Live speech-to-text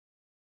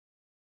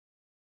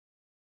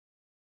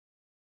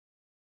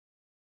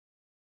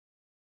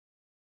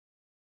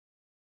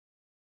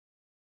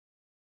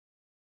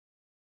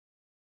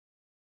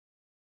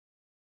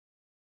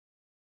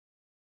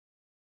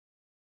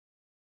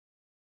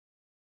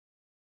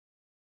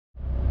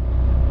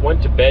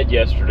went to bed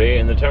yesterday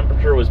and the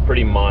temperature was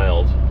pretty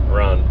mild,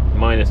 around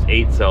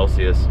 -8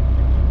 Celsius.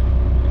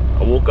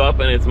 I woke up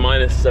and it's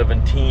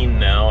 -17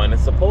 now, and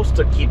it's supposed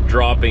to keep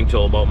dropping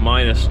till about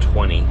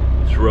 -20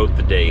 throughout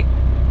the day.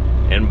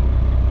 And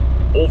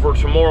over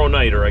tomorrow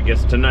night, or I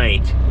guess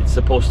tonight, it's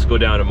supposed to go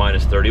down to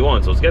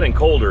 -31, so it's getting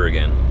colder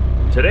again.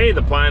 Today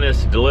the plan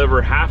is to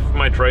deliver half of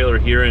my trailer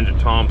here into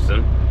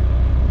Thompson,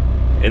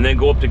 and then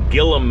go up to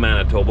Gillam,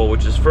 Manitoba,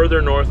 which is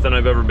further north than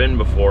I've ever been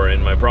before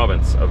in my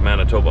province of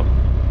Manitoba.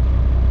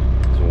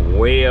 It's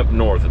way up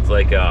north. It's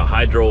like a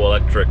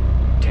hydroelectric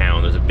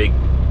town. There's a big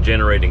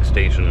generating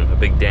station, a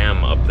big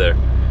dam up there.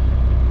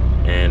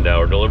 And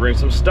we're delivering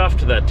some stuff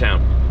to that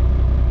town.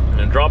 And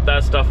then drop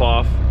that stuff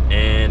off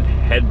and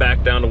head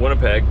back down to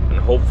Winnipeg and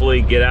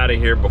hopefully get out of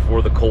here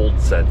before the cold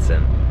sets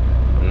in.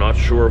 I'm not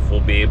sure if we'll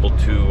be able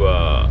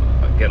to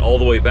get all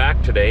the way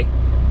back today,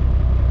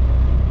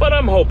 but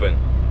I'm hoping.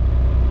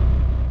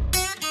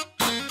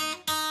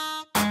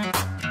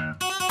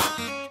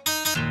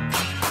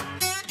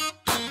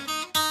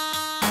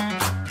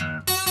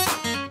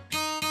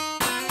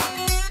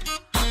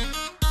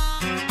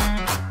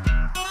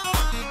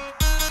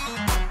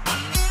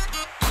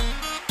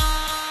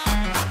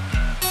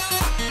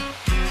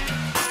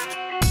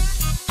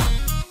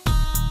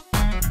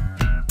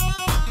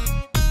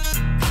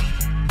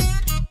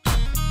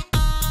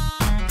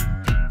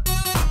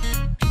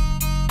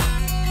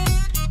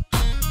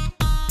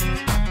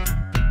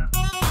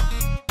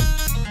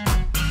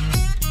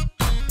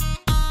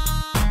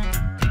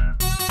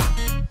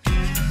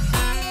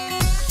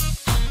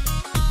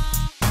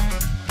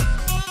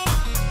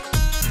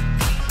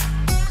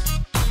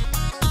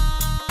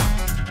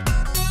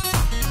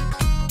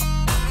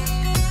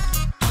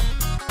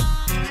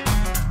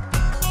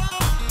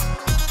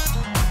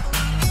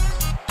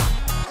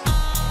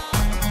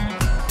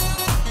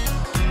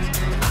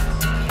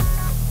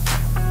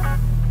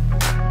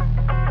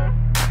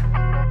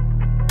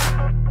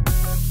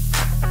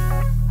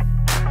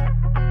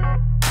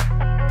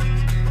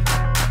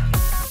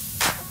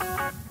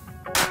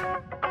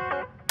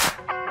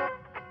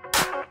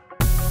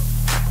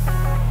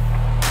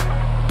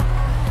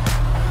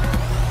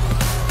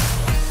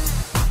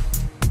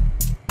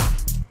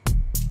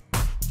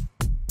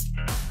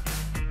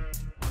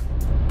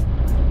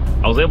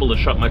 I was able to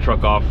shut my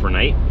truck off for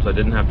night, so I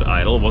didn't have to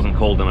idle. It wasn't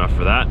cold enough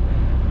for that.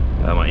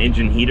 My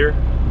engine heater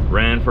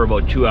ran for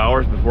about 2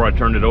 hours before I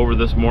turned it over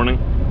this morning.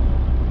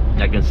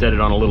 I can set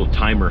it on a little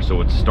timer so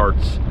it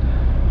starts.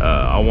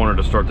 I wanted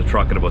to start the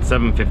truck at about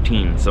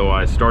 7:15, so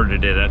I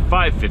started it at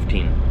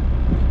 5:15.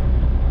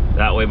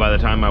 That way, by the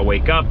time I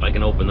wake up, I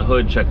can open the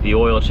hood, check the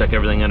oil, check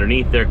everything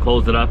underneath there,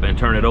 close it up, and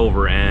turn it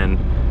over, and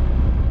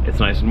it's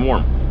nice and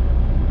warm.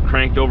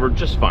 Cranked over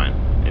just fine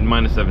in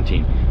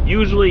 -17.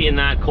 Usually in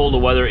that cold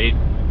of weather, it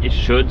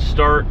should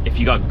start if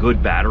you got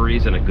good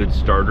batteries and a good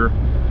starter.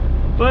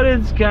 But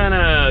it's kind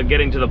of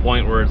getting to the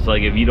point where it's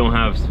like if you don't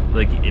have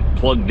like it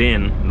plugged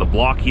in, the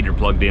block heater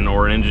plugged in,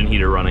 or an engine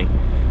heater running,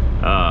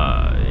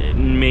 it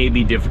may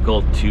be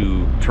difficult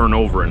to turn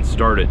over and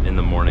start it in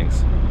the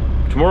mornings.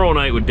 Tomorrow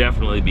night would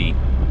definitely be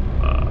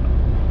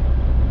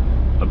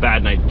a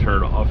bad night to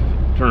turn it off.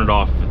 Turn it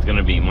off if it's going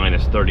to be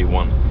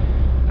 -31.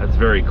 That's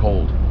very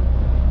cold.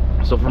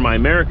 So for my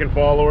American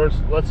followers,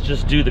 let's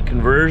just do the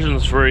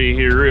conversions for you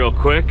here real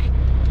quick,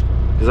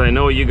 because I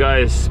know you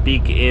guys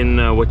speak in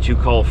what you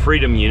call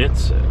freedom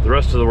units. The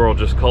rest of the world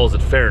just calls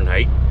it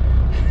Fahrenheit.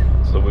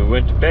 So we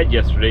went to bed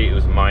yesterday, it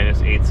was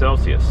 -8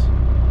 Celsius.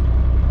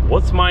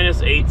 What's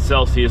 -8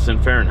 Celsius in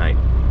Fahrenheit?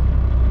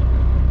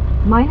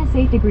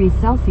 -8 degrees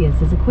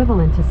Celsius is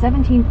equivalent to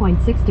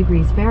 17.6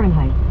 degrees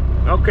Fahrenheit.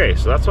 Okay,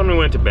 so that's when we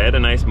went to bed, a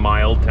nice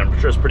mild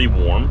temperature. It's pretty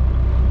warm.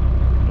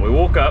 We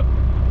woke up,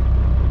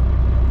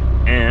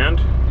 and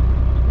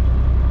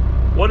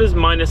what is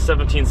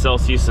 -17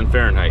 Celsius in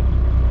Fahrenheit?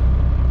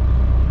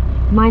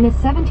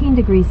 -17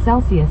 degrees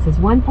Celsius is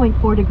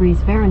 1.4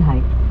 degrees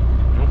Fahrenheit.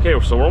 Okay,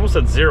 so we're almost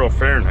at 0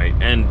 Fahrenheit.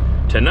 And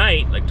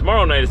tonight, like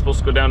tomorrow night, is supposed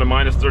to go down to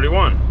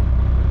 -31.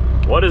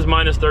 What is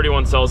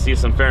 -31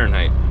 Celsius in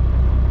Fahrenheit?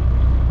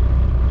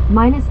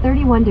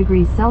 -31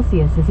 degrees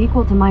Celsius is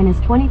equal to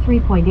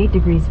 -23.8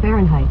 degrees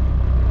Fahrenheit.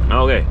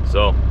 Okay,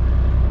 so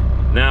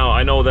now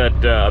I know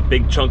that a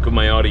big chunk of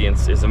my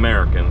audience is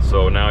American,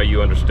 so now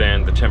you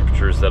understand the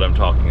temperatures that I'm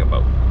talking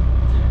about.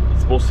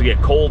 It's supposed to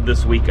get cold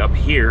this week up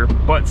here,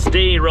 but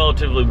stay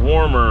relatively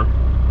warmer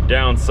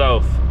down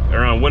south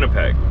around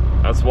Winnipeg.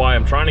 That's why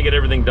I'm trying to get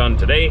everything done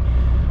today,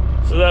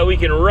 so that we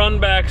can run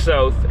back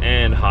south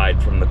and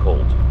hide from the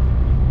cold.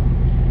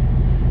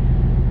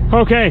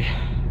 Okay,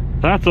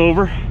 that's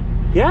over.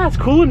 Yeah, it's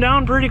cooling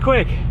down pretty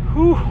quick.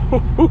 And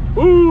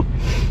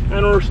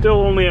we're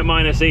still only at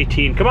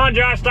 -18. Come on,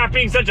 Josh, stop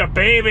being such a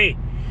baby.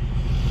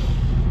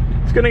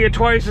 It's gonna get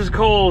twice as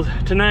cold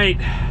tonight.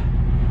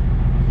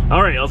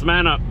 All right, let's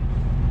man up.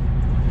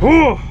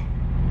 Whew,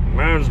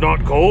 man's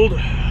not cold.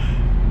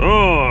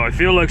 Oh, I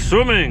feel like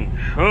swimming.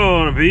 Oh,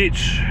 on a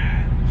beach.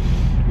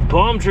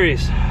 Palm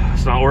trees.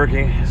 It's not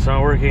working. It's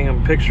not working.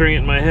 I'm picturing it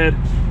in my head.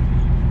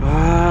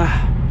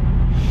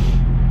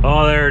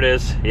 Oh, there it it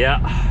is. Yeah,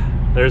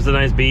 there's the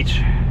nice beach.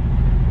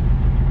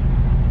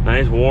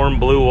 Nice warm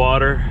blue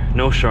water,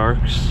 no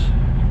sharks.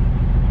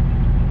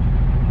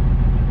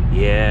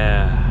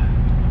 Yeah,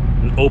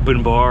 an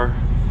open bar,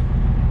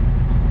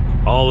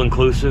 all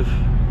inclusive.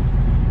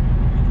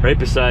 Right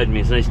beside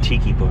me is a nice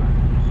tiki bar.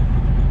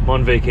 I'm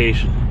on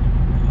vacation.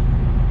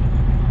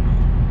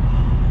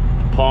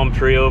 Palm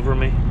tree over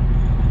me.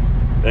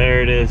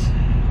 There it is.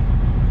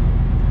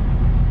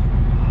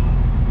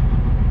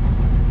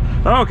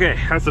 Okay,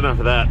 that's enough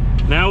of that.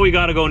 Now we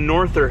gotta go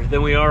norther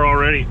than we are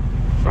already.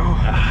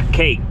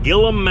 Okay,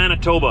 Gillam,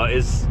 Manitoba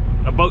is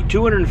about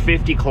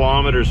 250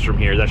 kilometers from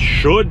here. That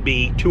should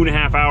be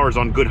 2.5 hours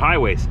on good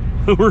highways.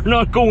 We're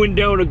not going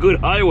down a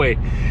good highway.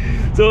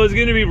 So it's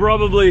gonna be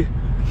probably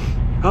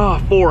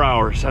 4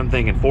 hours. I'm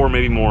thinking 4,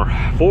 maybe more.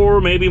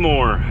 4, maybe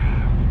more.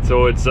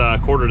 So it's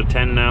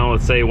 9:45 now.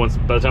 Let's say by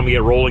the time we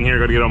get rolling here, I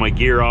gotta get all my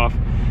gear off.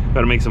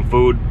 Gotta make some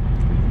food.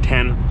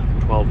 10,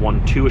 12,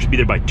 1, 2. I should be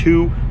there by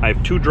 2. I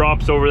have 2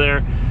 drops over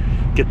there.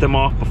 Get them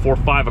off before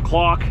 5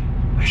 o'clock.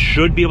 I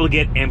should be able to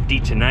get empty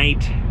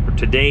tonight or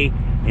today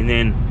and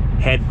then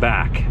head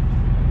back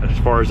as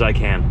far as I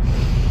can.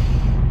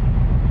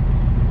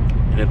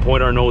 And then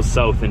point our nose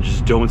south and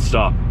just don't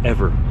stop,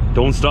 ever.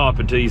 Don't stop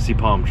until you see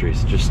palm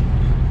trees. Just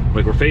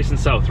like we're facing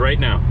south right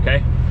now,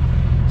 okay?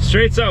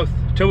 Straight south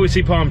till we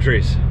see palm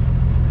trees.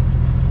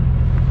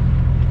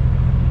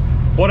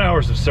 What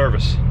hours of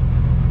service?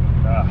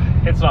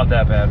 It's not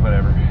that bad,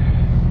 whatever.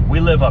 We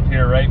live up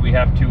here, right? We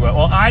have to,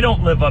 well, I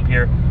don't live up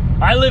here.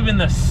 I live in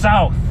the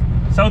south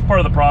part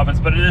of the province,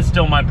 but it is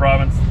still my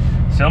province,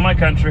 still my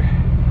country.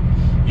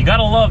 You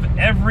gotta love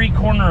every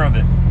corner of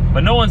it,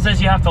 but no one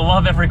says you have to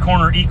love every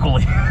corner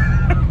equally.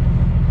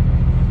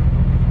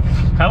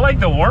 I like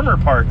the warmer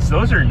parts.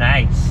 Those are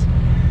nice.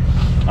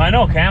 I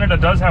know Canada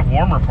does have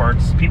warmer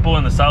parts. People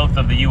in the south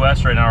of the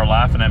US right now are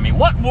laughing at me.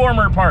 What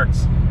warmer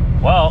parts?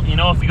 Well, you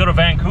know, if you go to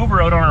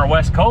Vancouver out on our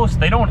west coast,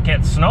 they don't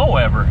get snow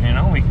ever, you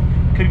know? We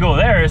could go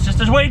there. It's just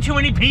there's way too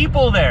many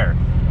people there.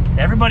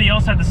 Everybody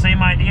else had the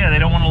same idea. They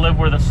don't want to live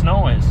where the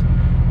snow is.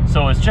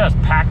 So it's just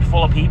packed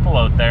full of people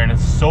out there, and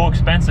it's so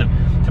expensive.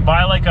 To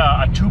buy like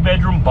a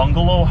 2-bedroom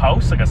bungalow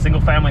house, like a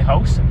single family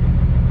house,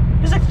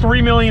 it's like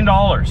 $3 million.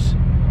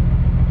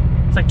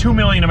 It's like 2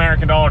 million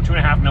American dollars,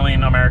 2.5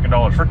 million American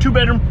dollars for a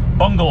 2-bedroom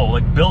bungalow,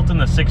 like built in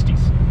the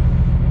 60s.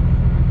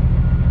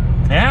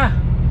 Yeah.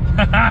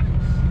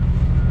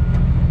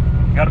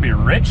 You gotta be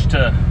rich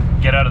to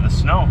get out of the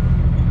snow.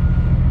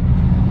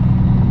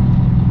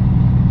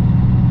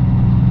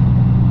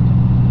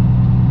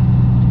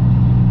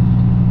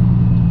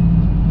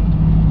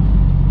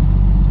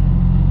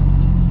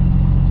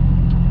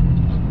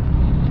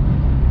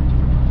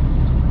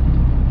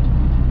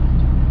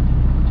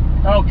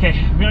 Okay,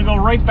 I'm gonna go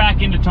right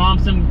back into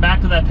Thompson, back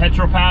to that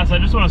Petro Pass. I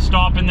just want to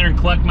stop in there and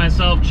collect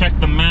myself, check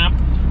the map,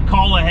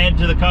 call ahead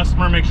to the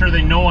customer, make sure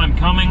they know I'm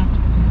coming.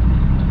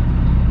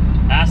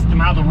 Ask them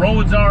how the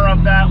roads are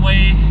up that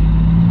way.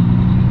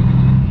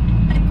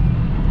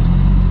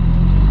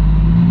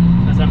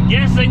 Because I'm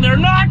guessing they're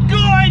not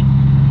good!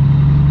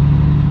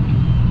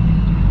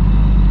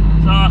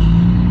 So, I'm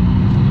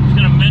just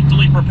gonna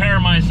mentally prepare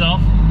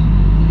myself.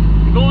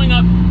 I'm going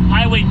up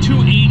Highway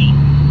 280.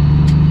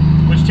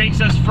 Which takes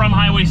us from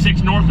Highway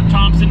 6 north of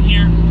Thompson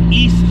here,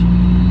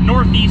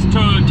 northeast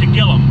to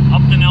Gillam,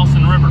 up the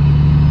Nelson River.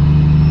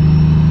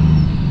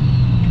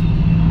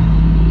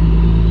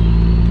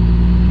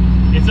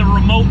 It's a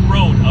remote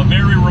road, a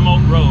very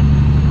remote road.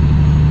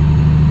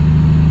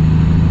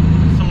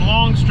 Some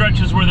long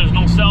stretches where there's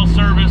no cell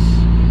service,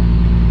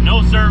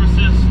 no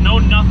services, no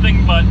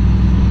nothing but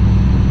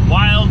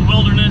wild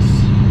wilderness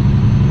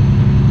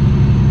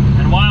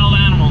and wild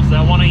animals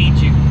that want to eat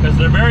you because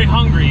they're very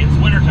hungry. It's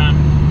wintertime.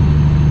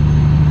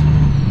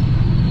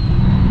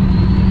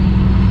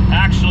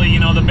 Actually, you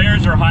know, the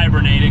bears are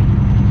hibernating.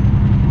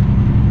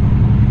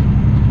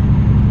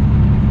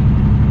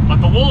 But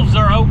the wolves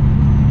are out.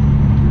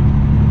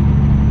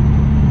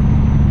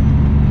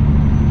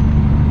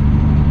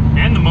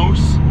 And the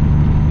moose.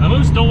 The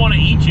moose don't want to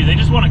eat you, they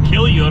just want to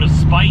kill you out of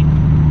spite.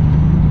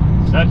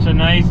 Such a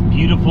nice,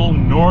 beautiful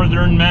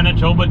northern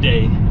Manitoba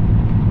day.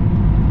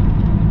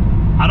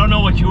 I don't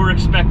know what you were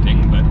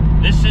expecting, but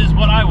this is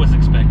what I was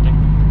expecting.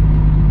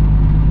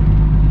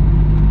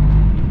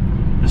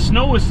 The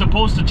snow is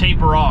supposed to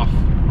taper off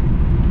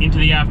into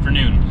the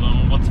afternoon. So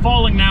what's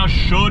falling now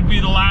should be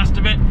the last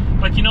of it,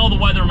 but you know the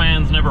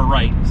weatherman's never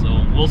right,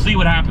 so we'll see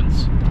what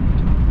happens.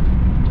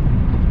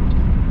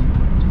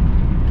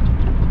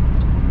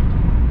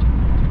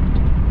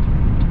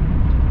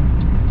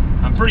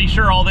 I'm pretty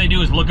sure all they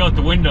do is look out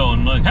the window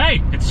and look,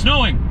 hey, it's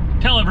snowing,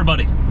 tell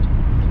everybody.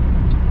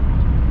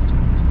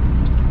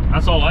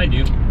 That's all I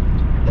do,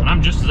 and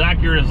I'm just as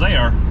accurate as they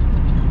are.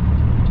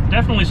 It's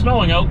definitely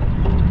snowing out,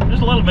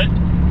 just a little bit.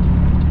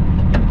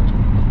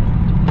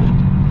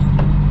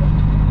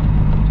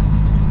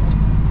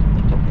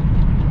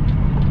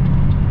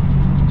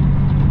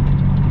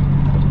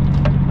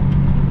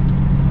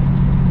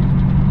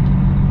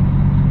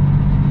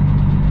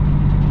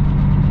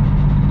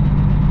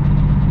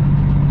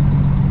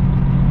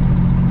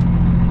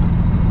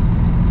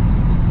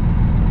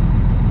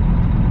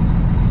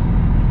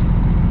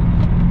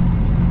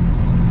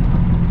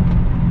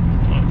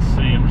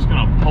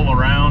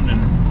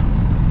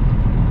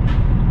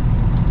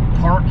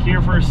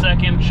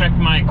 second, check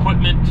my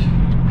equipment,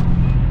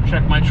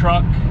 check my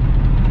truck.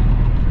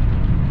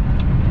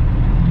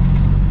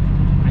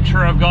 Make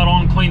sure I've got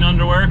on clean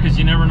underwear, because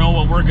you never know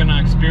what we're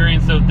gonna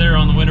experience out there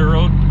on the winter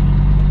road.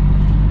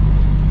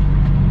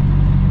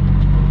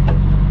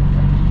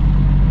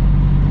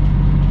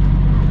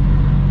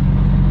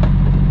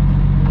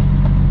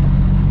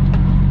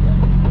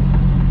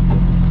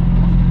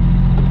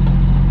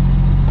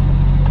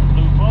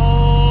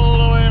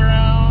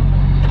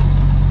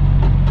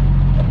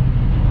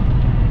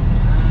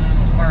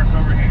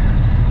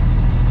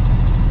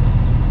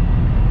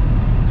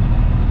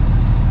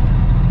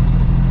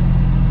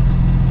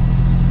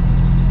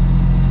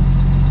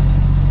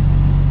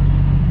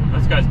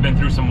 Been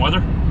through some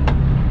weather.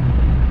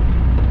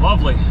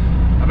 Lovely.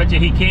 I bet you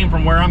he came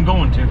from where I'm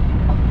going to.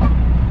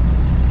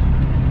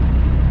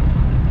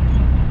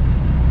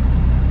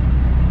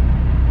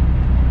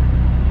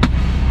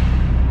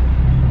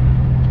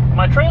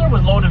 My trailer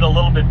was loaded a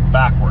little bit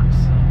backwards.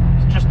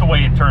 It's just the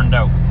way it turned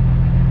out.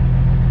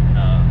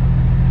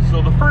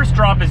 So the first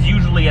drop is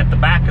usually at the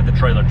back of the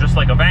trailer, just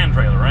like a van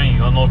trailer, right?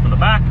 You unload from the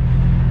back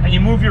and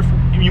you move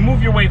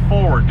your way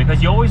forward,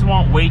 because you always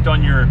want weight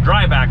on your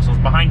drive axles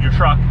behind your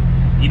truck.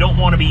 You don't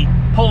want to be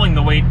pulling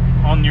the weight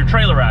on your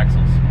trailer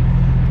axles.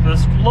 So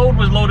this load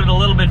was loaded a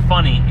little bit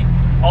funny.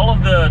 All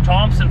of the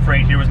Thompson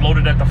freight here was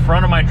loaded at the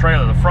front of my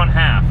trailer, the front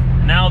half.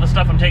 Now the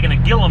stuff I'm taking to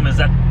Gillum is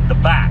at the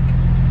back.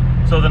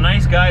 So the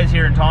nice guys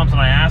here in Thompson,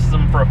 I asked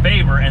them for a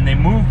favor, and they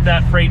moved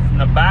that freight from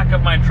the back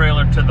of my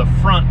trailer to the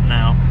front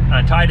now, and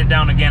I tied it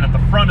down again at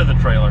the front of the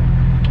trailer.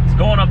 It's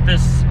going up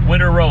this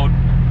winter road.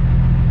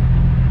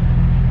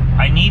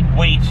 I need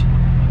weight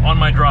on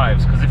my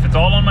drives, because if it's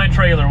all on my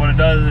trailer, what it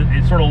does,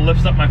 it sort of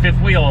lifts up my fifth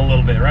wheel a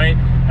little bit, right?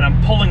 And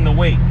I'm pulling the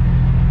weight,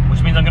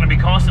 which means I'm going to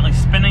be constantly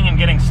spinning and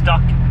getting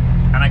stuck,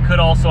 and I could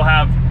also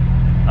have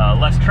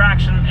less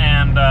traction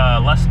and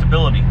less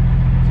stability.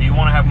 So you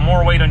want to have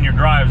more weight on your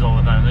drives all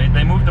the time.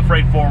 They moved the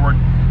freight forward.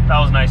 That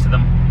was nice of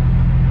them.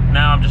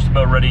 Now I'm just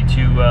about ready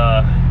to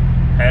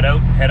head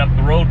up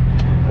the road.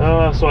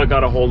 So I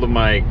got a hold of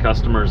my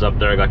customers up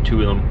there. I got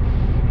 2 of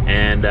them,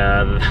 and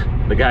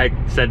the guy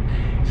said,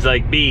 he's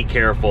like, be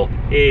careful,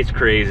 it's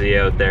crazy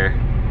out there.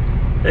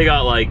 They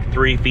got like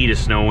 3 feet of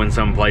snow in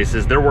some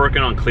places. They're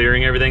working on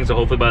clearing everything, so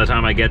hopefully by the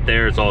time I get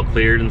there it's all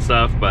cleared and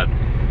stuff. But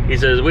he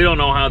says, we don't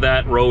know how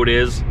that road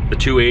is, the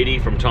 280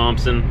 from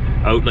Thompson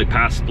out like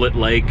past Split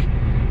Lake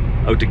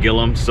out to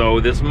Gillum. So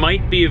this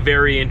might be a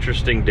very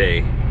interesting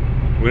day.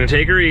 We're gonna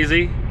take her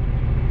easy,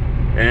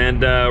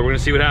 and we're gonna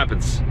see what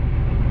happens.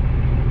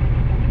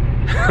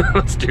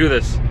 Let's do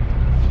this.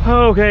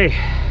 Okay,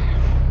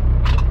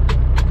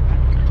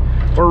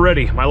 we're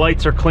ready. My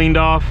lights are cleaned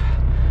off.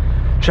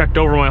 Checked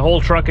over my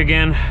whole truck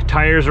again.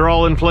 Tires are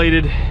all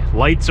inflated.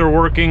 Lights are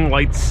working.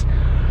 Lights,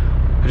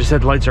 I just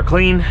said lights are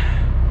clean.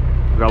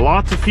 We've got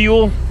lots of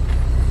fuel.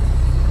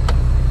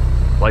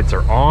 Lights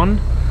are on.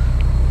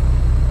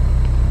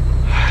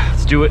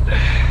 Let's do it.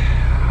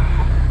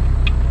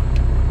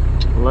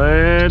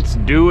 Let's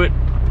do it.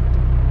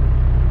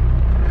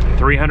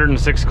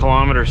 306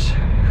 kilometers.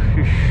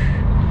 Whew.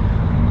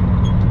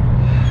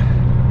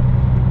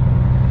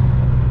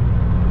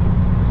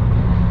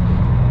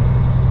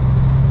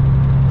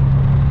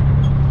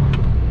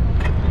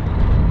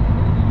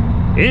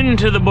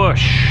 Into the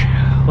bush.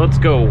 Let's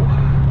go.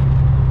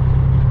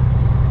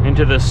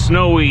 Into the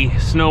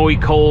snowy,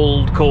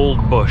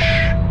 cold bush.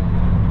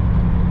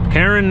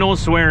 Karen, no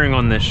swearing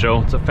on this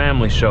show. It's a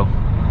family show.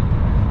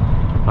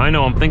 I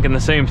know, I'm thinking the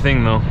same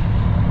thing though.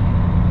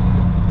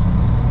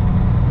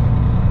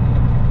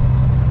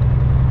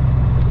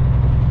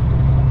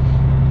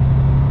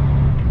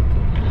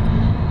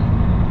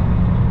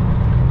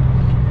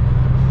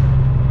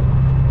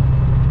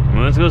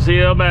 Let's go see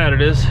how bad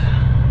it is.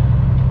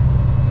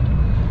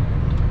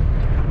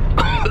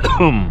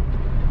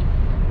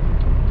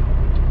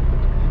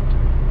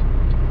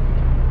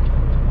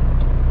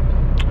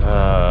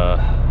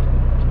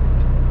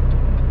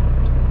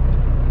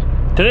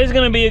 Today's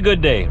gonna be a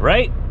good day,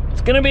 right?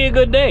 It's gonna be a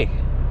good day.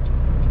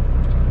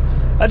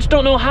 I just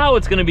don't know how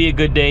it's gonna be a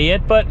good day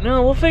yet, but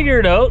no, we'll figure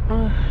it out.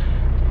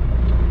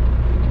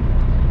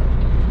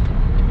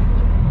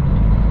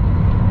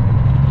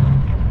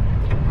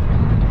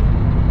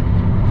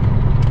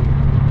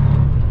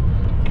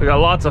 We got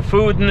lots of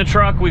food in the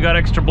truck. We got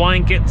extra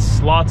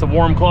blankets, lots of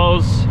warm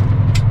clothes.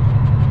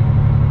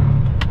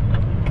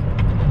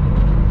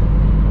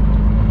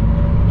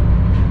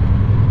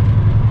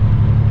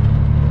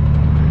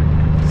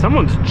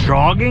 Someone's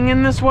jogging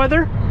in this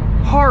weather?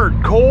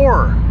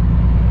 Hardcore.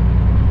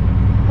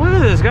 Look at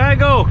this guy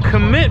go.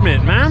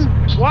 Commitment, man.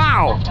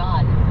 Wow. Left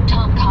on.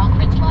 Tom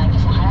Cochran's line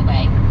is the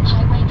highway.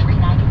 Highway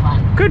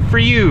 391. Good for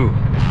you.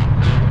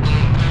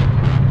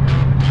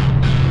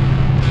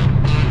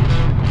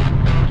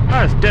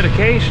 That's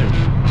dedication.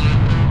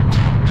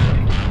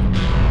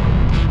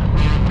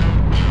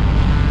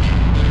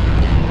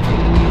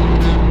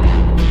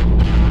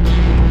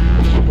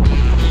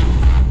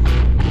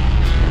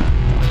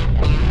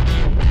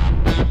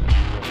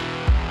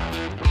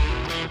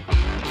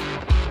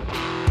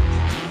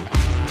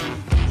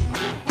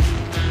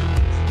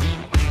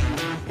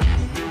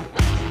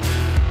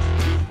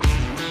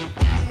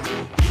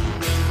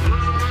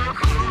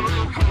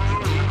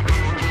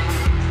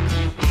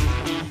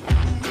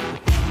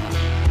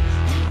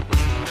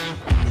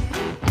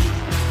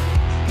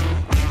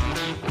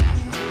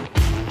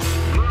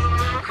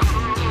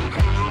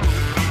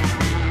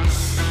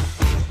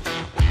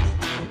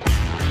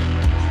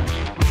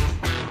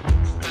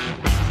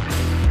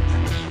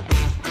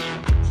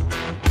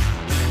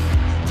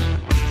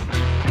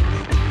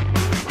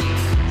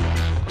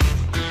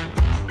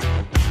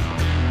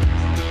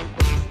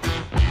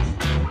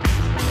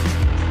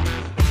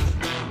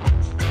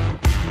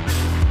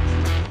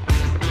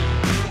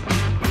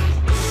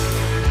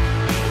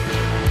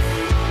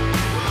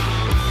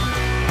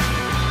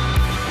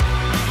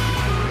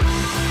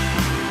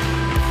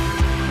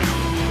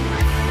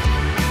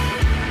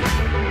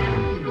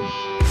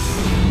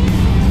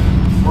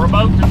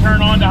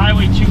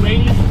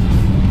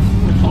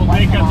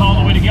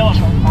 Gillum.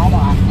 Turn right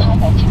on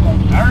Highway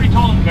 280. I already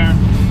told him, Karen.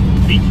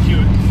 Beat you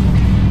to it.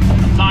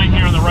 The sign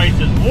here on the right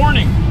says,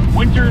 warning,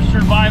 winter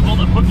survival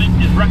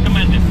equipment is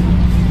recommended.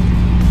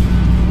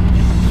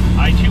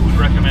 I too would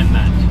recommend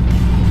that.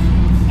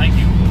 Thank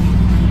you.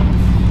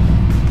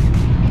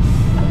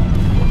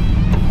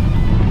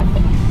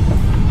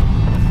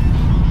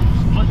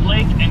 Split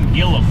Lake and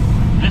Gillum,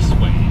 this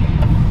way.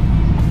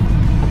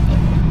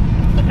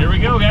 Here we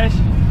go, guys.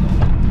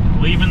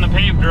 Leaving the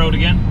paved road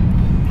again.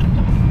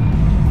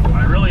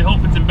 I really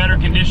hope it's in better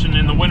condition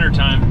in the winter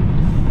time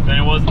than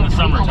it was in the In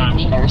 300 summertime.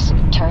 meters,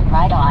 turn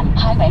right on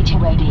Highway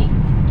 280.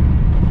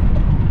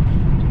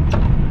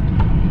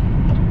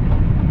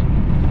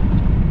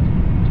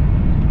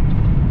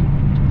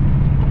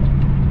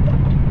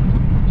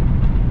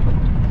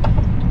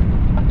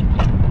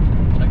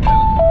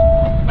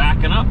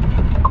 Backing up.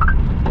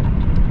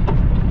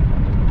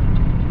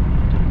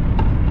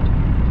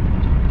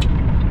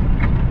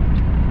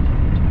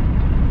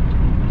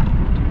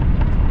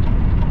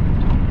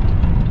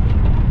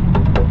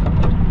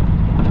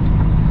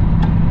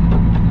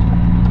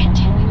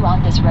 Continue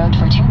on this road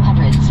for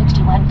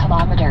 261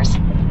 kilometers.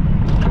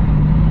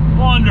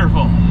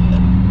 Wonderful.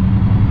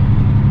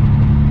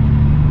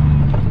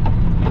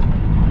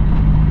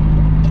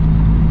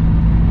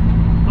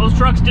 Those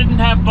trucks didn't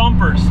have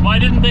bumpers. Why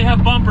didn't they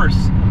have bumpers?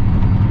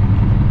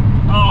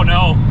 Oh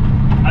no.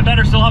 I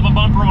better still have a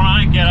bumper when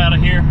I get out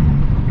of here.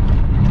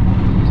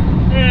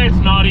 It's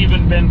not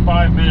even been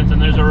 5 minutes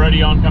and there's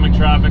already oncoming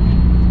traffic.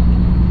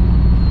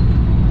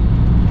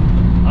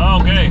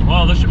 Okay,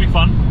 well, this should be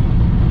fun.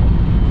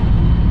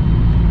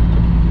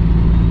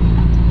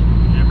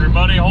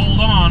 Everybody hold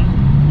on.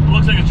 It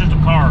looks like it's just a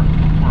car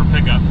or a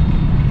pickup.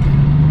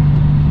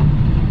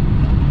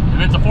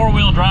 If it's a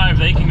four-wheel drive,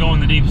 they can go in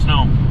the deep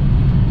snow.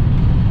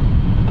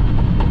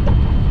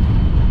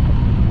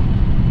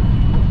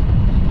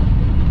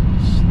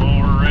 Slow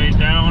her right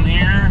down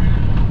here.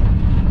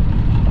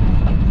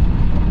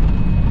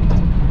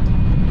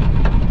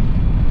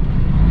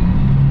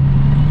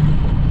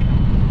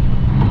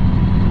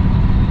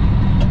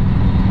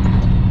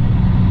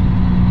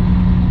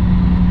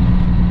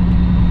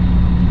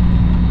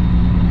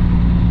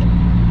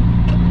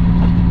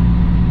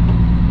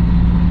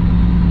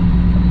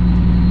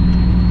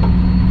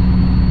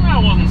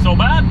 So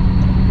bad.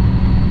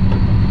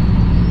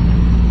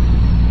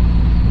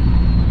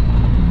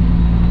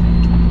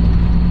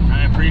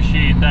 I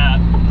appreciate that.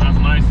 That's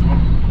nice of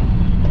them.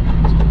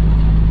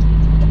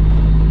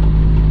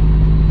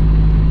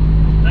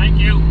 Thank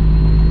you.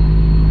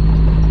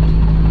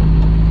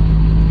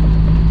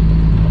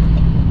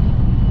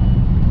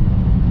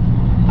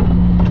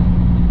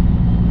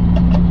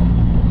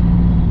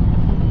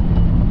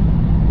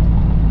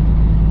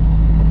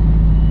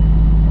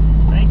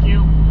 Thank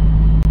you.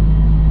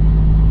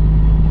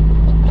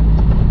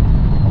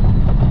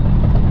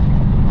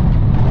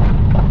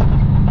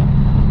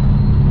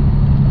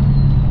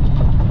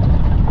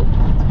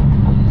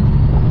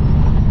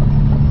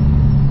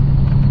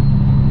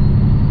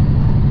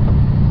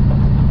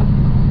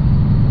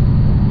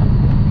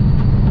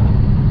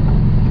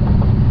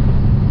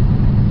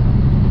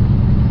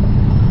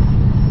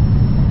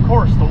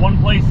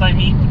 Place I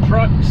meet the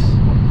trucks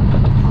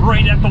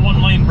right at the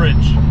one-lane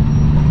bridge.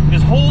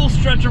 This whole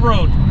stretch of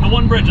road, the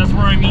one bridge, that's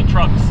where I meet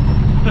trucks.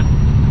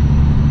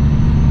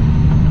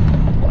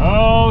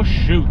 Oh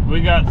shoot,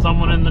 we got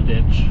someone in the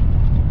ditch.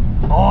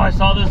 Oh, I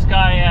saw this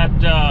guy at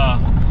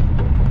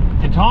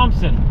in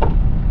Thompson.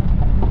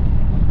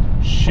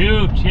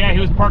 Shoot, yeah, he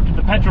was parked at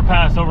the Petro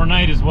Pass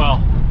overnight as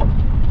well.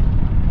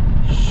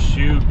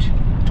 Shoot.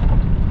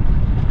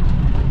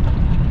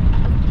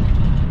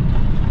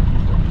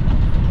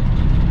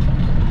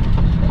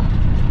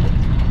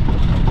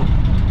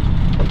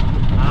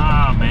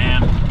 Ah,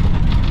 man.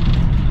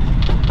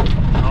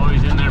 Oh,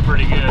 he's in there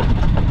pretty good.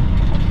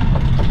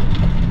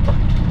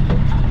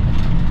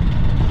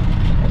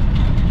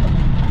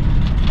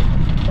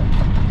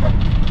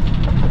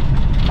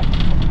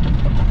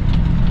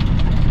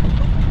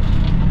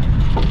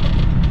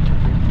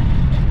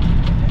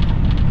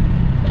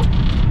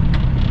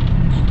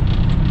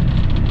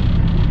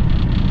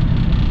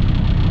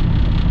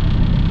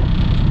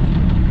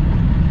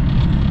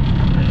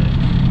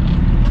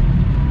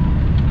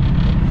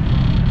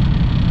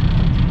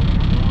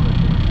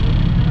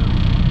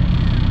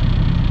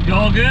 You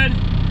all good?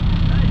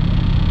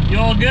 You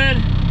all good?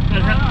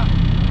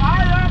 I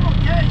am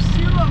okay,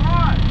 still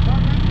alive. But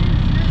that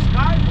means this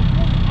guy will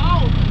move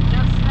out and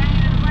just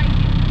stand and wait.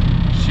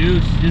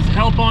 Shoot, is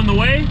help on the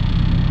way?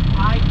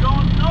 I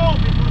don't know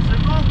because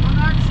there's no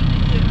connection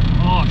here.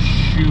 Oh,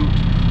 shoot.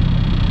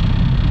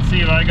 Let's see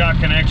if I got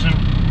connection.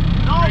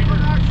 No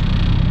connection.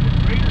 The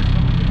trader's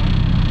coming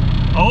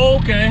behind. Oh,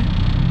 okay.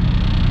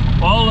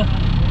 Well,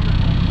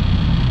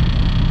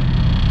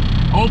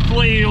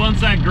 hopefully once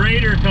that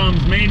grader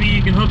comes, maybe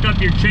you can hook up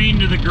your chain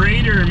to the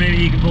grader, or maybe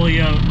he can pull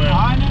you out. But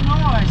I don't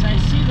know, as I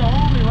see the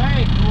only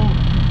way to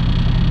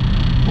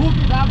hook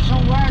it up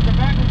somewhere at the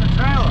back of the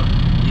trailer.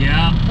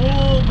 yeah.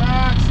 Pull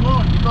back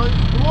slowly because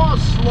it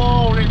was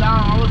slowly down.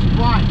 I was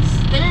blind.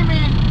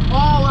 steaming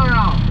all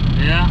around.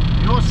 Yeah,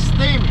 You're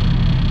steaming.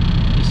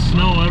 there's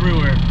snow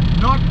everywhere.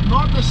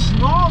 Not the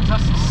snow,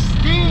 just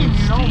steam,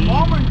 you know, Steam.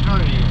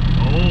 momentary.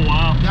 Oh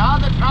wow. The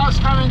other car's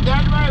coming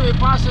that way, we're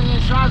passing in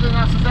shots and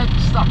I said,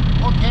 stop.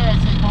 Okay, I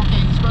said,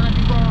 okay, it's gonna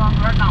be going on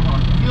right now for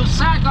a few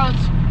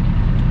seconds.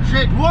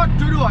 Shit, what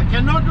to do? I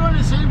cannot do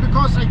anything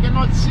because I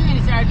cannot see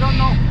anything. I don't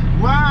know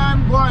where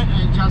I'm going,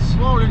 and just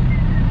slowly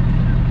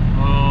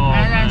Oh.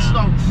 and then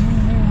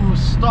man.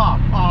 stop.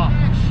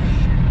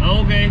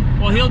 Okay.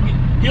 Well,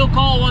 he'll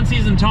call once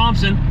he's in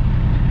Thompson.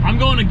 I'm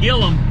going to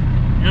Gillum,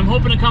 and I'm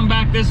hoping to come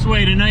back this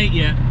way tonight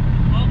yet.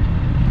 Well,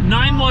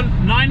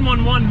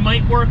 911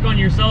 might work on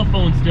your cell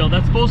phone still.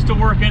 That's supposed to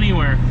work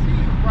anywhere.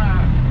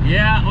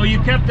 Yeah. Well, you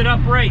kept it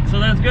upright, so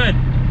that's good.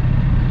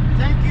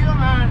 Thank you,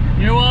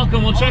 man. You're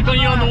welcome. We'll check on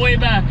you on the way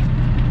back.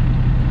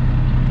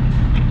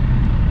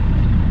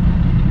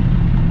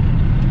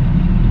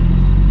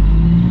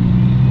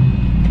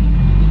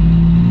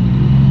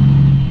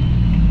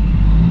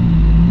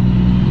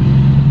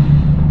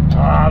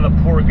 Ah, the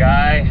poor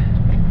guy.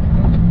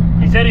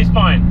 He said he's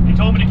fine. He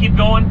told me to keep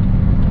going.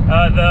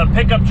 The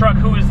pickup truck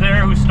who was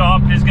there, who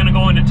stopped, is going to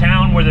go into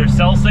town where there's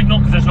cell signal,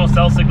 because there's no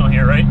cell signal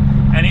here, right?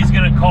 And he's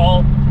going to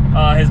call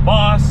his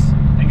boss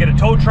and get a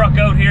tow truck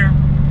out here.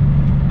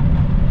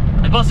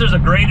 And plus there's a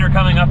grader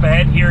coming up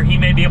ahead here. He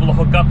may be able to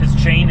hook up his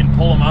chain and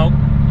pull him out.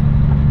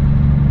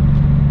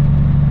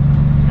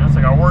 That's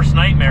like our worst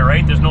nightmare,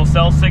 right? There's no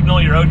cell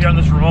signal. You're out here on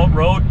this remote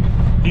road.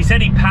 He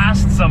said he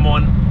passed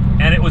someone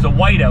and it was a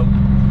whiteout.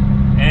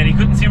 And he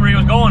couldn't see where he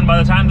was going. By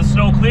the time the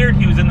snow cleared,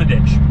 he was in the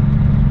ditch.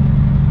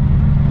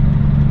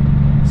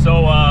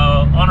 So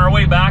on our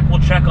way back, we'll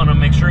check on him,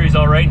 make sure he's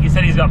all right. He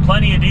said he's got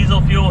plenty of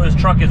diesel fuel. His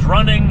truck is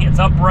running. It's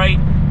upright.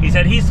 He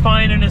said he's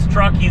fine in his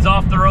truck. He's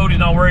off the road. He's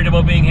not worried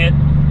about being hit.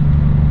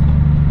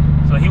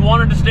 So he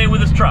wanted to stay with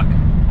his truck.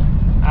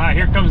 Ah,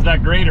 here comes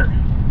that grader.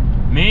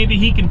 Maybe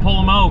he can pull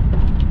him out.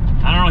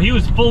 I don't know. He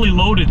was fully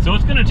loaded, so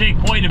it's going to take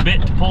quite a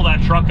bit to pull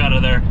that truck out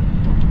of there.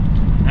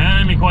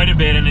 I mean, quite a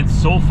bit, and it's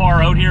so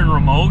far out here and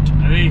remote.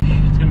 I mean,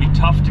 it's going to be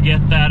tough to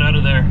get that out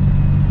of there.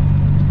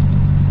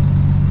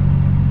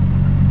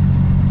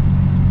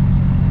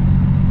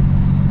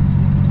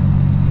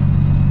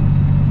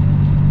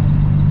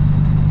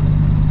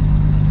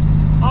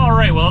 All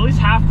right, well, at least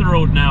half the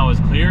road now is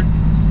cleared.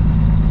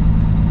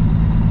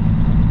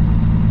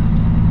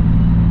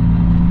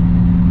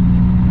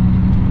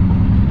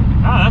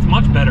 Ah, that's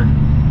much better.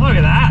 Look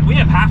at that. We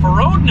have half a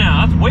road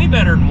now. That's way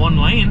better than one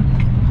lane.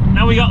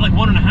 Now we got like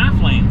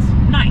 1.5 lanes.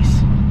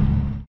 Nice.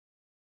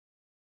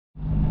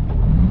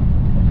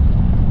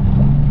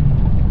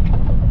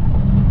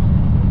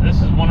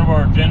 This is one of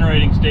our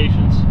generating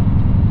stations.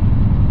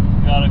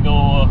 Gotta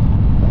go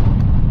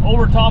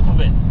over top of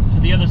it to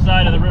the other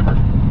side of the river.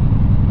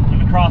 I'm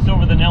gonna cross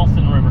over the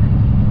Nelson River,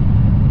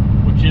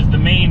 which is the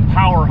main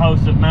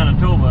powerhouse of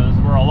Manitoba. Is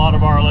where a lot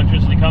of our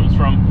electricity comes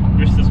from.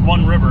 Just this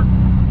one river.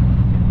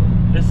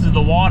 This is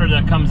the water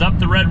that comes up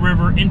the Red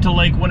River into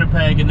Lake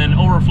Winnipeg and then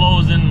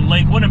overflows in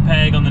Lake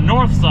Winnipeg on the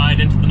north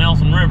side into the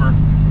Nelson River.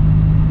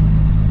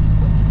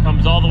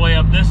 Comes all the way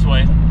up this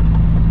way.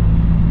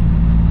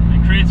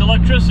 It creates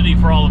electricity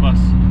for all of us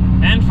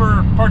and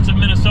for parts of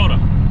Minnesota.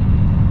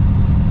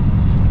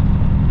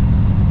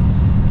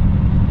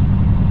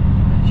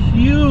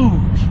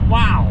 Huge!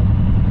 Wow!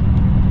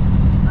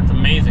 That's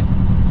amazing.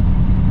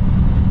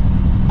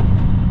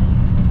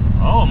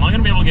 Oh, am I going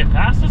to be able to get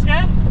past this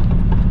guy?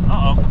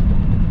 Uh-oh.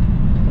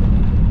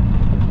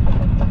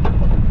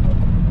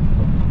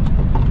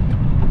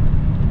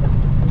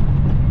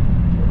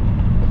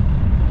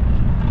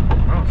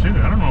 Shoot,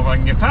 I don't know if I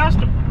can get past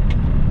him.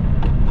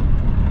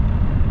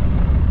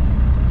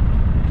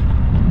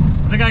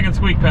 I think I can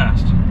squeak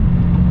past.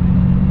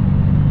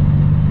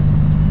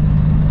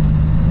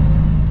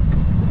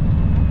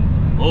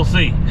 We'll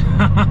see.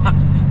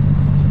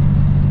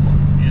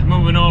 He's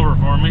moving over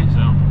for me,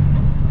 so.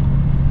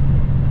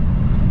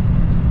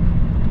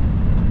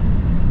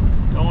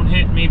 Don't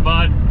hit me,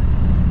 bud.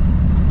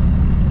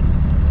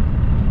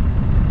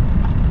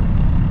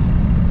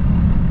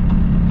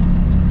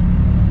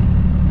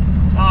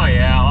 Oh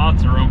yeah,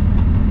 lots of room.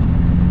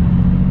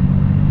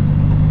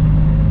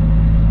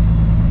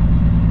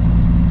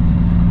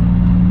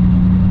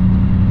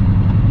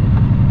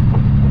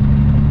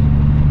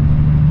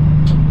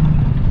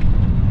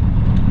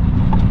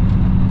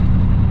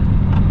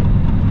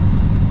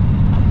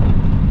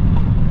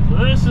 So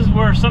this is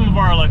where some of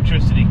our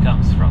electricity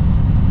comes from.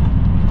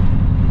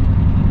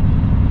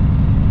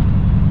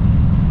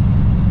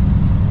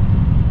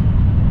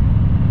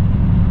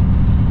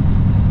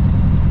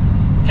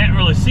 Can't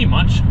really see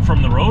much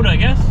from the road, I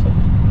guess.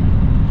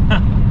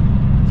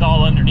 It's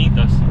all underneath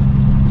us.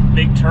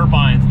 Big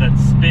turbines that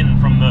spin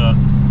from the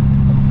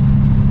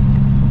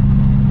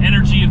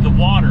energy of the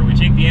water. We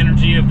take the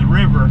energy of the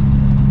river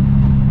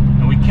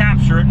and we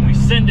capture it and we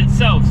send it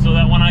south so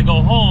that when I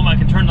go home I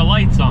can turn the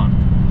lights on.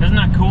 Isn't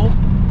that cool?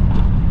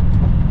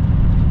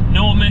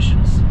 No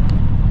emissions.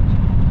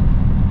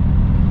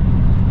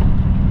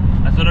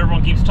 That's what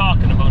everyone keeps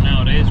talking about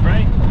nowadays,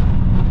 right?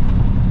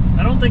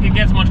 I don't think it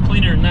gets much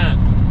cleaner than that.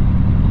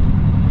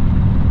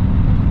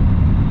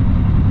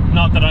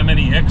 Not that I'm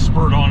any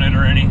expert on it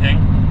or anything.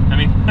 I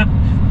mean,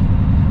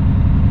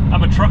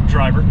 I'm a truck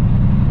driver.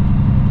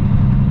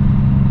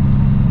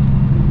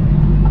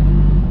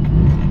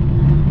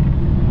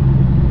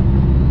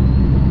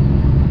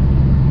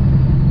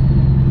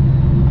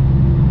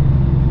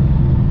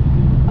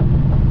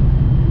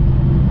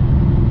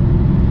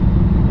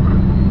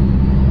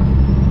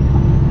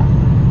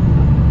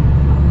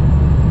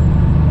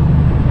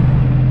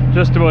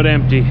 Just about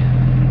empty,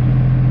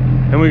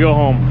 and we go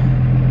home.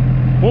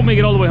 Won't make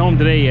it all the way home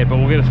today yet, but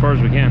we'll get as far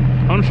as we can.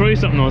 I want to show you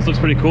something though. This looks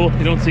pretty cool.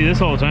 You don't see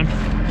this all the time.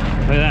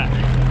 Look at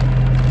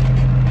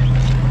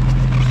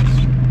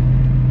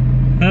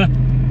that.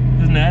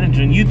 Isn't that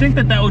interesting? You'd think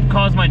that that would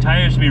cause my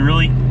tires to be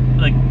really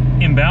like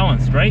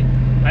imbalanced, right?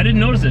 I didn't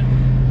notice it.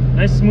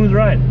 Nice smooth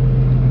ride.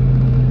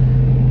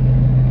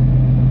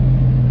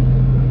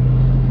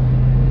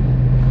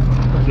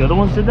 The other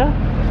ones did that?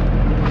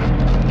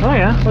 Oh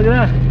yeah, look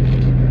at that.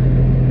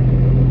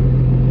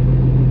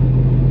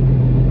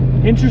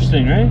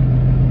 Interesting, right?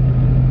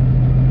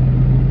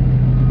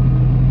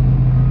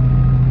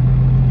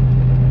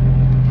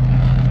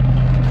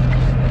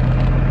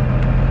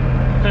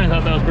 I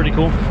thought that was pretty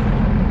cool.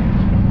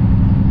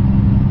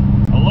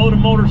 A load of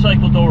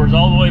motorcycle doors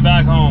all the way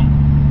back home.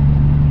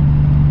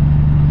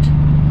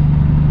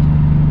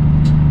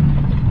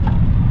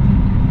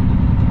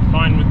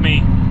 Fine with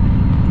me.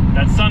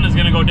 That sun is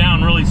going to go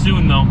down really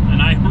soon though,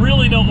 and I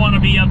really don't want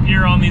to be up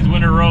here on these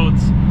winter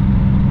roads,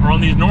 or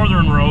on these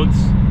northern roads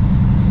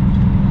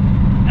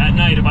at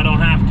night if I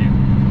don't have to.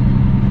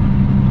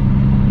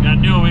 We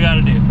gotta do what we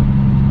gotta do.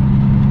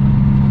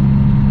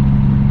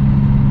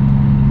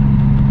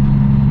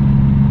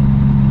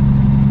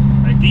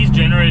 Like these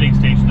generating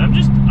stations,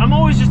 I'm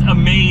always just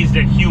amazed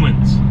at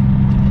humans.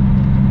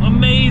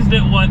 Amazed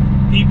at what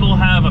people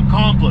have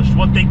accomplished,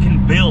 what they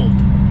can build.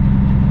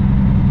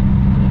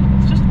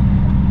 It's just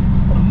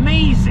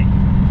amazing.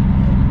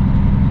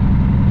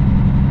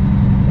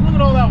 Look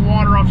at all that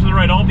water off to the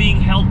right, all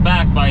being held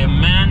back by a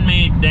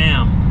man-made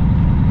dam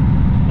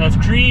that's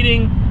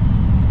creating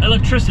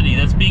electricity,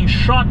 that's being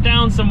shot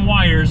down some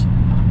wires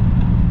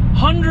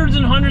hundreds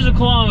and hundreds of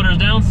kilometers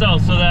down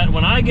south, so that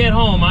when I get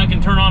home I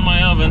can turn on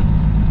my oven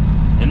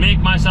and make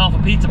myself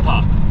a pizza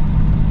pop.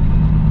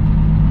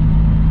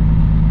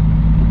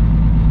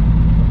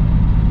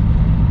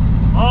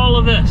 All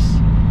of this,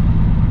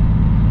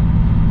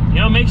 you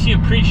know, makes you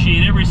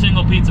appreciate every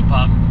single pizza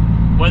pop,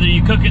 whether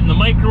you cook it in the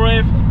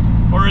microwave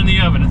or in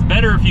the oven. It's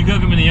better if you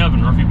cook them in the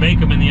oven, or if you bake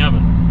them in the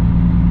oven.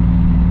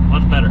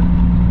 Much better.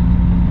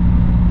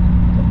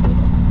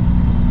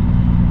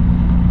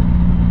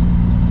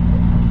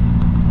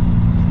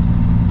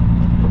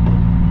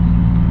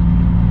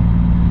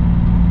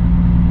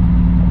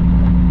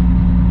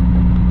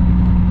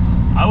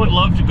 I would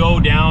love to go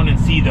down and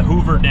see the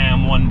Hoover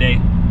Dam one day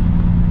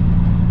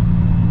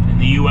in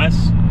the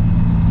US.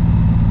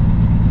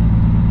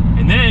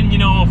 And then, you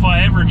know, if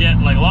I ever get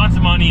like lots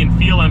of money and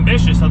feel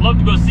ambitious, I'd love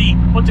to go see,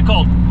 what's it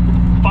called?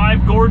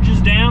 Five Gorges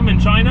Dam in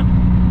China?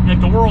 Like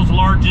the world's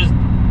largest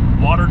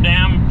water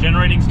dam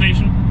generating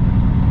station.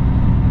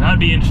 That'd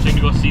be interesting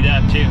to go see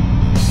that too.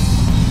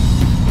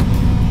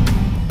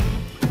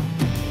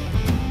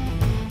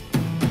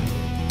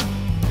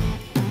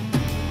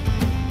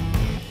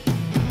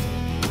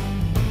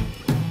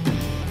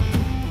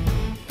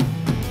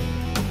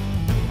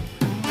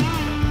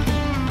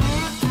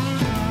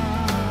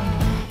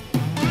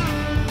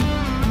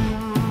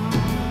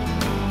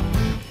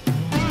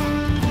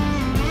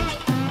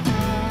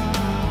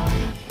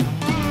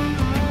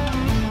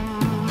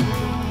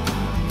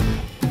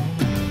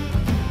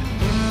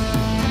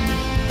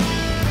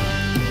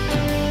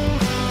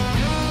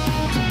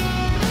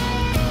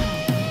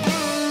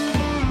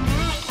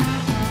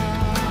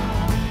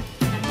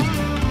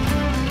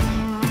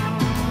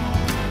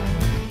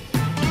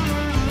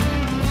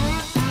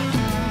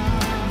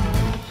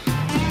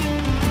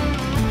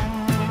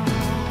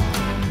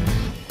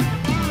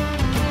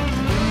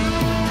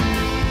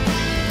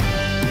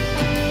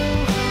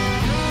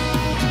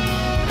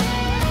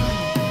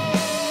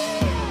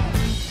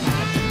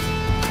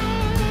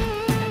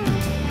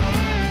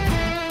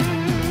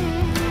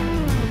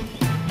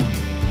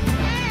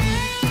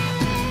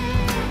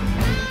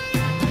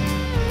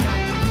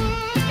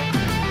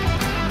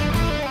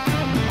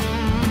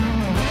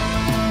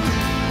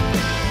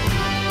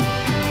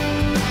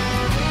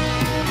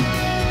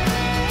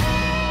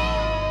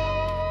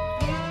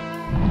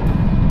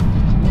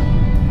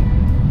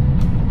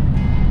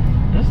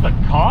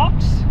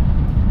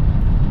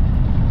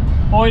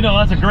 Oh no,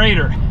 that's a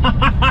grader.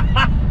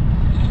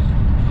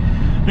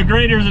 The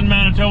graders in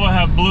Manitoba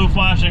have blue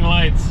flashing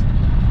lights.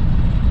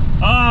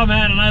 Oh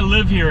man, and I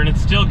live here and it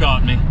still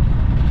got me.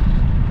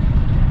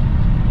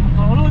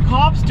 Oh, what are the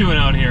cops doing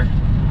out here?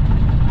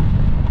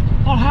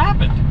 What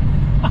happened?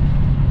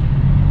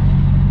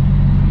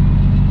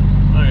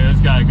 Look at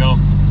this guy go.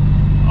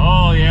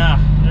 Oh yeah,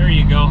 there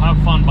you go. Have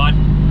fun, bud.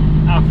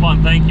 Have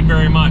fun, thank you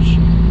very much.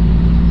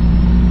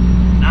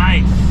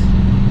 Nice.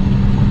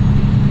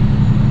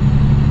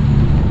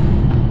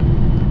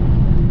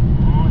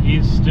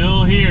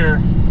 Still here.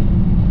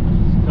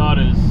 He's got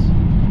his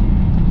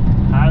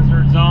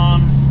hazards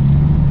on.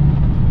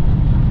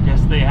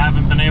 Guess they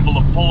haven't been able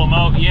to pull him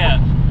out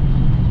yet.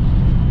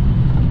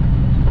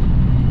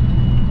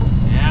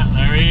 Yeah,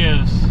 there he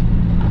is.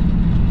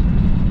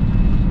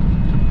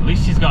 At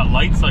least he's got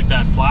lights like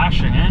that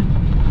flashing, eh?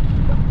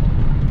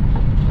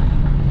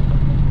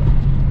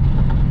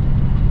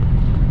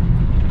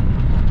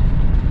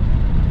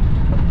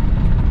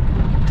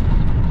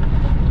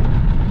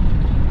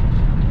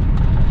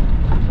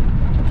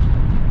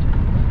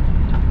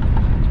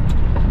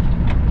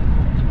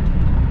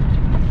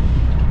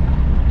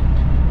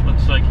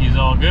 Looks like he's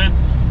all good.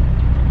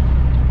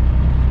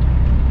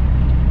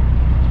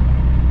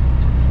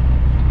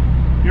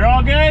 You're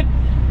all good?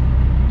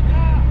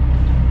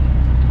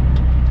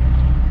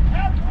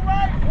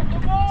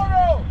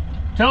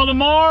 Till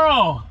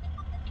tomorrow.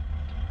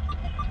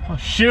 Oh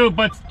shoot,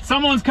 but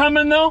someone's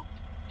coming though?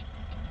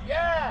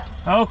 Yeah.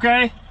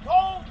 Okay.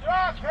 Tow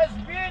truck has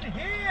been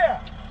here.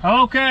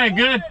 Okay,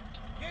 good.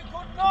 He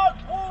could not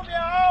pull me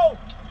out.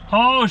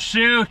 Oh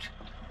shoot.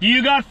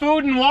 You got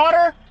food and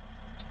water?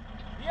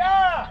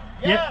 Yeah.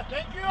 Yeah.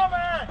 Thank you,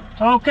 man.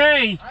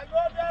 Okay. I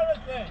got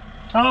everything.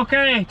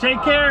 Okay,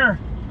 take care.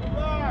 Good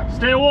luck.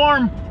 Stay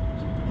warm.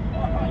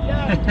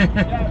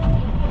 Yeah.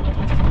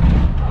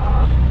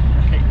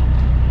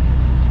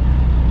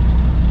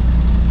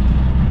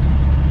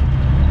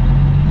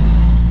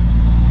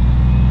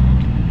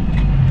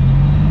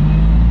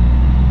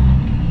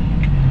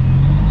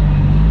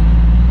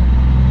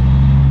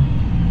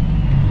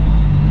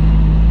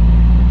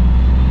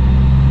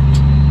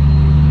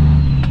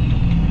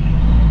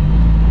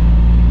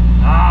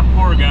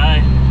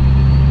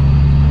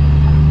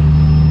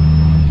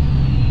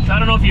 I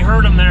don't know if you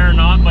heard him there or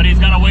not, but he's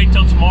got to wait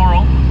till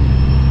tomorrow.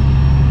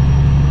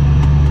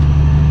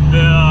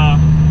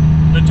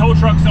 The tow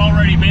truck's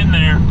already been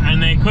there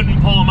and they couldn't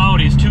pull him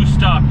out. He's too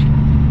stuck.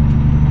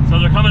 So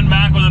they're coming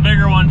back with a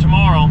bigger one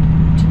tomorrow.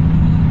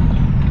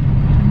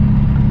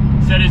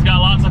 He said he's got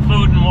lots of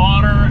food and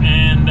water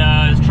and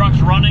his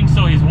truck's running,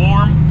 so he's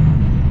warm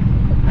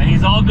and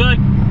he's all good.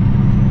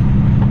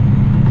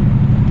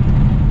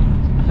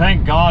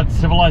 Thank God,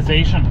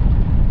 civilization.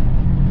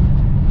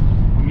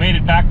 We made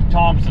it back to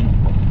Thompson.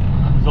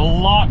 It was a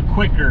lot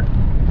quicker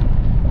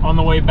on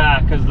the way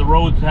back because the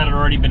roads had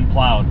already been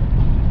plowed.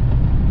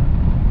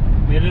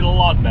 Made it a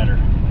lot better.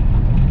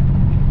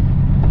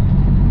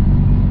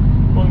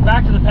 Going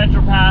back to the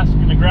petrol pass,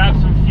 gonna grab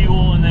some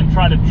fuel and then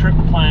try to trip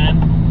plan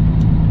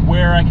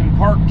where I can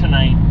park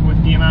tonight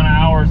with the amount of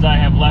hours I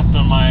have left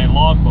on my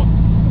logbook.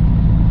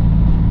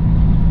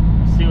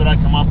 See what I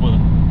come up with.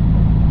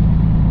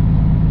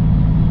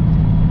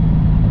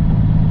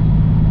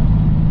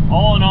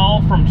 All in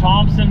all, from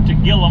Thompson to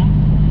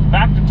Gillum,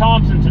 back to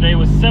Thompson today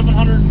was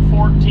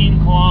 714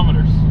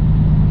 kilometers.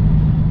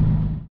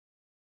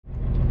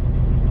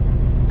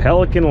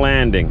 Pelican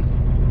Landing,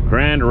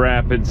 Grand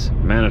Rapids,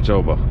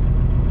 Manitoba.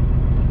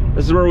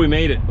 This is where we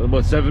made it, with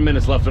about 7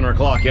 minutes left on our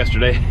clock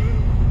yesterday.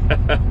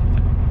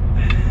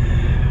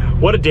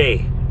 What a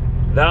day.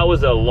 That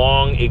was a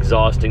long,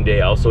 exhausting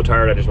day. I was so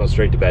tired I just went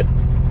straight to bed.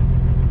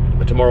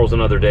 But tomorrow's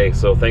another day,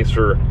 so thanks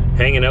for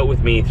hanging out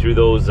with me through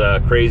those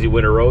crazy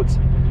winter roads.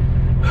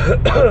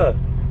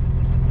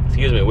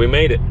 Excuse me, we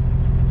made it.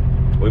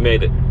 We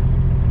made it.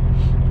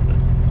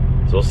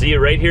 So I'll see you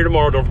right here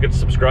tomorrow. Don't forget to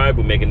subscribe.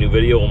 We make a new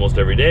video almost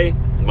every day.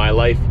 My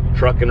life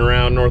trucking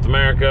around North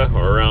America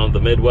or around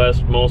the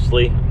Midwest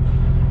mostly.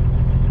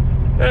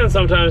 And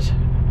sometimes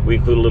we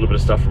include a little bit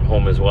of stuff from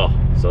home as well.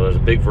 So there's a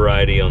big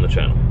variety on the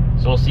channel.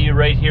 So I'll see you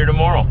right here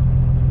tomorrow.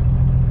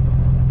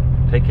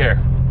 Take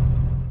care.